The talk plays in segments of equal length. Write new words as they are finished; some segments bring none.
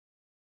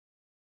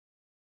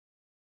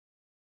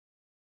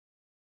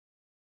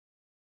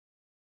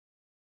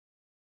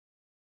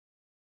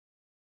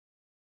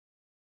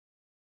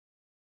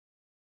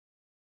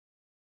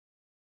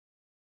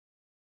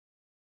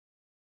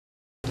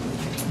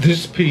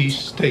This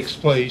piece takes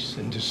place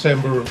in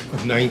December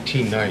of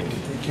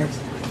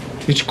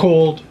 1990. It's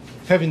called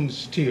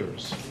Heaven's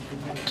Tears.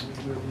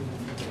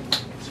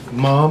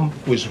 Mom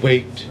was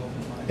waked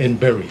and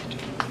buried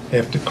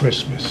after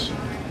Christmas.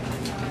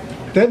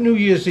 That New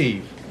Year's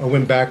Eve, I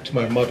went back to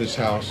my mother's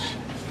house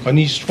on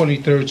East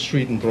 23rd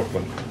Street in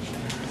Brooklyn.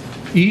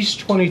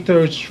 East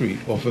 23rd Street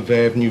off of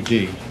Avenue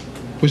D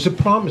was the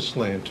promised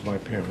land to my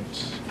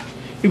parents.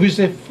 It was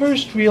their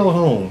first real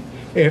home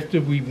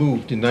after we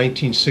moved in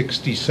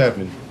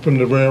 1967 from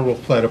the railroad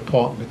flat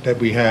apartment that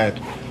we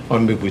had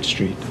on Midwood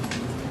Street.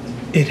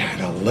 It had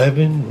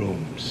 11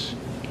 rooms,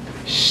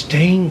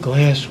 stained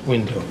glass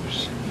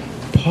windows,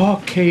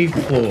 parquet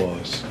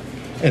floors,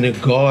 and a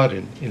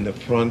garden in the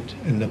front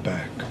and the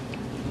back.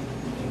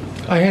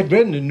 I had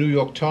read in the New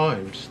York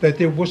Times that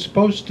there was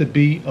supposed to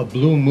be a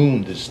blue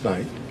moon this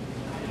night.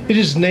 It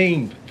is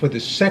named for the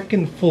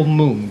second full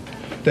moon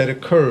that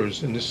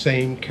occurs in the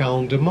same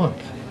calendar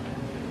month.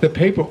 The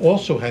paper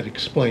also had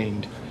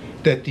explained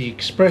that the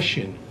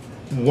expression,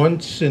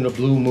 once in a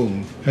blue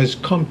moon, has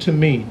come to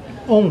mean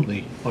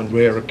only on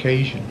rare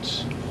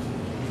occasions.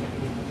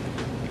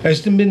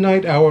 As the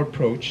midnight hour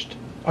approached,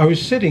 I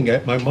was sitting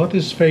at my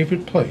mother's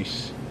favorite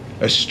place,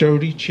 a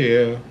sturdy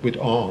chair with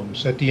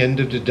arms at the end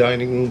of the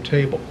dining room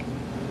table.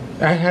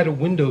 I had a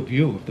window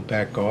view of the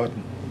back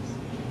garden.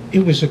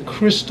 It was a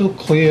crystal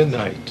clear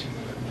night.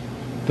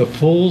 The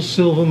full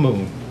silver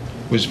moon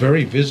was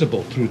very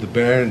visible through the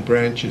barren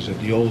branches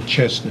of the old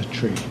chestnut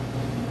tree.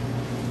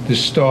 The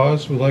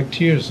stars were like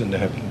tears in the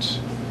heavens.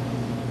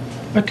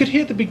 I could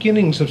hear the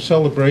beginnings of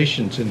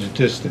celebrations in the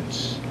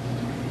distance.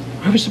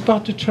 I was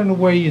about to turn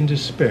away in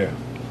despair,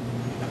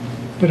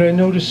 but I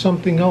noticed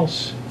something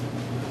else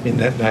in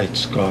that night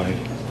sky.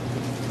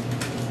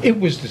 It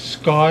was the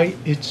sky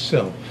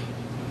itself.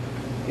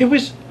 It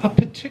was a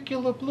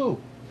particular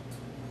blue,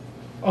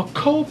 a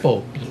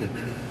cobalt blue,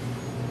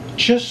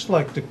 just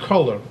like the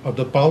color of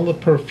the bottle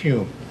of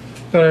perfume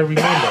that I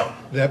remember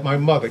that my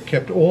mother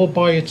kept all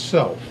by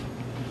itself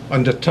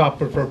on the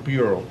top of her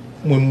bureau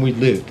when we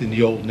lived in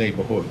the old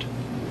neighborhood.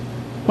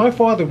 My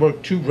father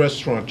worked 2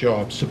 restaurant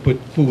jobs to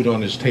put food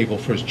on his table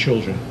for his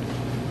children.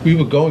 We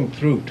were going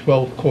through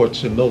 12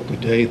 quarts of milk a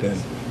day then.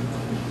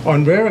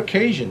 On rare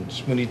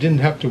occasions, when he didn't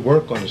have to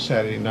work on a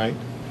Saturday night,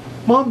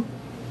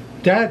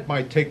 Dad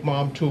might take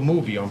Mom to a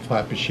movie on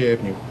Flatbush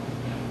Avenue.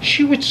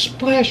 She would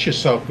splash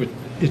herself with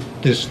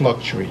this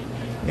luxury,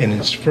 and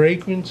its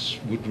fragrance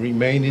would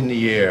remain in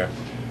the air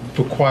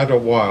for quite a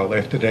while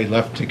after they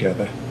left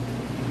together.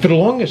 For the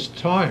longest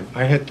time,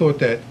 I had thought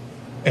that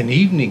an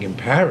evening in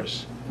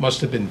Paris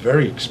must have been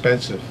very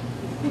expensive.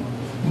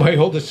 My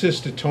older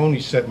sister Tony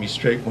set me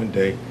straight one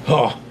day.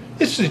 "Oh,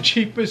 it's the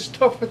cheapest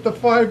stuff at the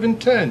 5 and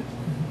 10.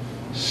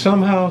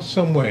 Somehow,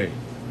 someway,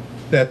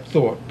 that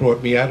thought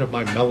brought me out of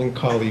my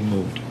melancholy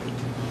mood.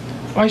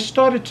 I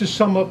started to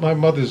sum up my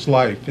mother's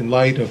life in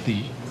light of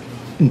the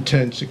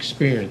intense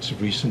experience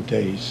of recent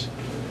days.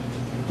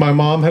 My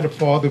mom had a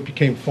father who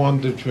became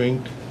fond of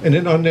drink and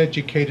an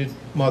uneducated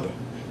mother.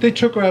 They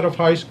took her out of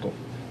high school.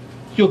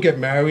 You'll get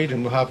married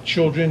and we'll have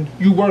children.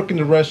 You work in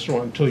the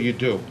restaurant until you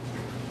do.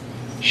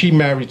 She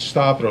married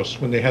Stavros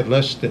when they had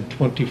less than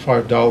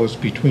 $25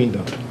 between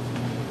them.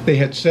 They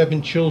had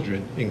 7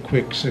 children in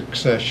quick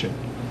succession.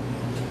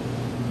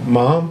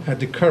 Mom had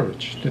the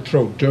courage to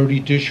throw dirty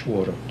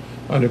dishwater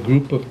on a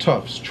group of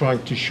toughs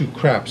trying to shoot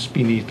craps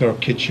beneath our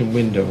kitchen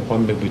window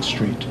on Midwood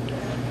Street.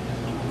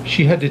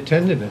 She had the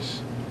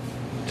tenderness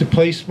to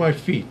place my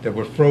feet that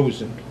were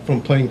frozen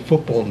from playing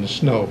football in the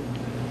snow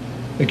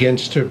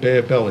against her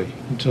bare belly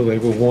until they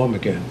were warm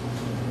again.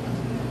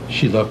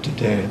 She loved to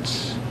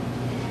dance.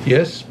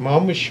 Yes,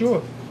 Mom was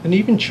short and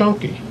even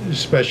chunky,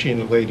 especially in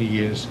the later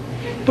years,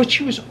 but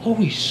she was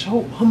always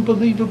so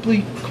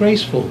unbelievably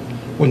graceful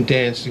when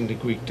dancing the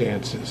Greek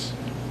dances.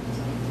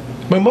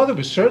 My mother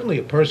was certainly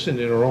a person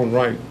in her own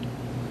right.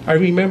 I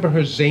remember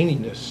her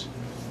zaniness,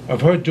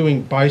 of her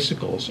doing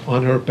bicycles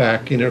on her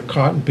back in her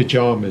cotton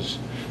pajamas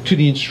to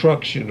the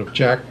instruction of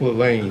Jack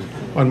LaLanne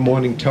on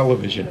morning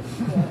television.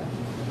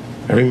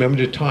 I remember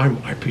the time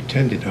I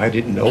pretended I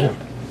didn't know her.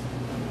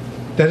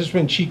 That is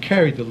when she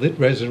carried the lit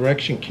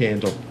resurrection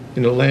candle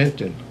in a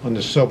lantern on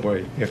the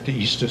subway after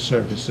Easter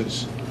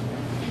services.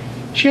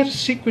 She had a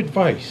secret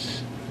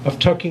vice of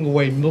tucking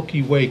away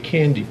Milky Way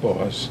candy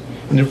bars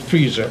in the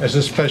freezer as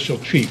a special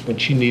treat when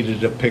she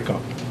needed a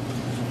pickup.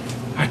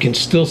 I can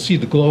still see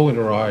the glow in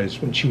her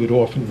eyes when she would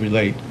often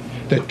relate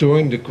that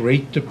during the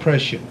Great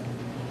Depression,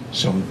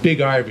 some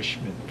big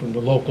Irishman from the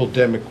local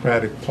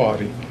Democratic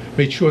Party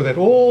made sure that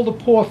all the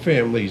poor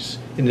families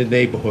in the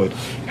neighborhood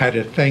had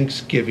a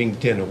Thanksgiving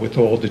dinner with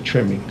all the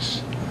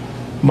trimmings.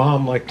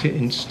 Mom liked to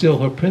instill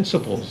her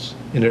principles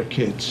in her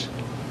kids.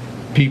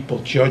 People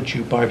judge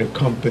you by the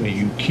company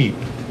you keep,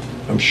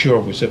 I'm sure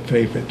was a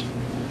favorite.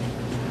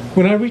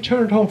 When I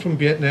returned home from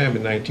Vietnam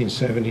in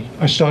 1970,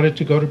 I started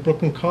to go to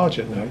Brooklyn College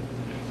at night.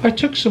 I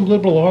took some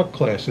liberal art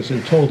classes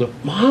and told her,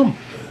 "Mom,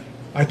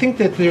 I think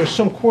that there are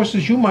some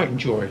courses you might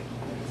enjoy."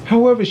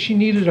 However, she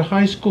needed a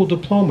high school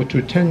diploma to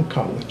attend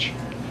college.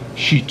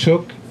 She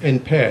took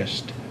and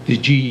passed the the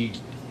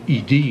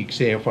GED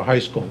exam for high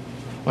school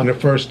on her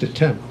first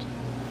attempt.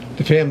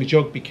 The family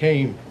joke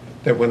became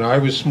that when I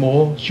was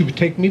small, she would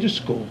take me to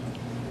school.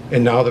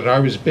 And now that I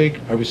was big,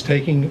 I was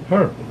taking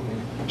her.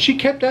 She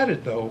kept at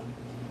it, though.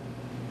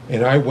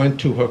 And I went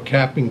to her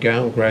cap and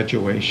gown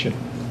graduation.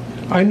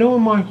 I know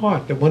in my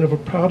heart that one of her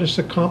proudest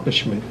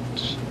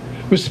accomplishments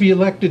was to be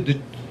elected the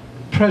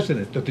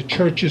president of the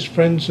church's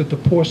Friends of the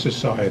Poor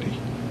Society.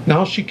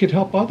 Now she could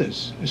help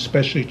others,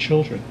 especially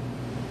children.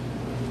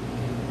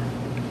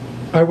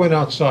 I went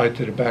outside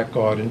to the back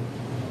garden.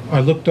 I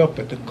looked up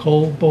at the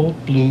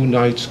cobalt blue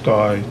night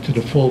sky, to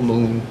the full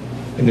moon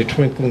and the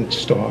twinkling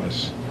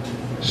stars.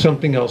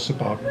 Something else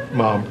about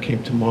Mom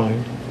came to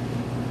mind.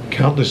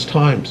 Countless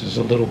times as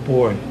a little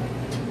boy,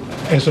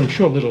 as I'm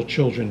sure little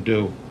children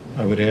do,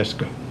 I would ask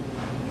her,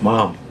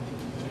 "Mom,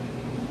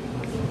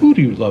 who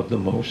do you love the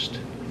most?"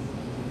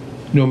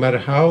 No matter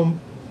how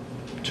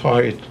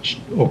tired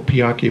or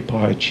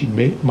preoccupied she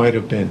might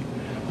have been,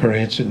 her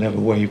answer never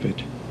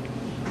wavered.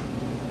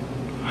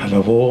 "I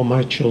love all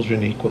my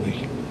children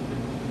equally."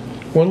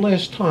 One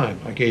last time,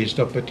 I gazed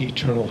up at the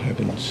eternal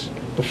heavens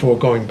before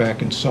going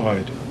back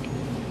inside.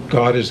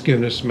 God has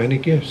given us many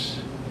gifts,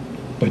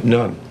 but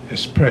none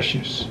as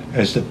precious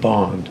as the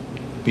bond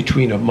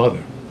between a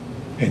mother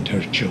and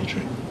her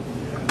children.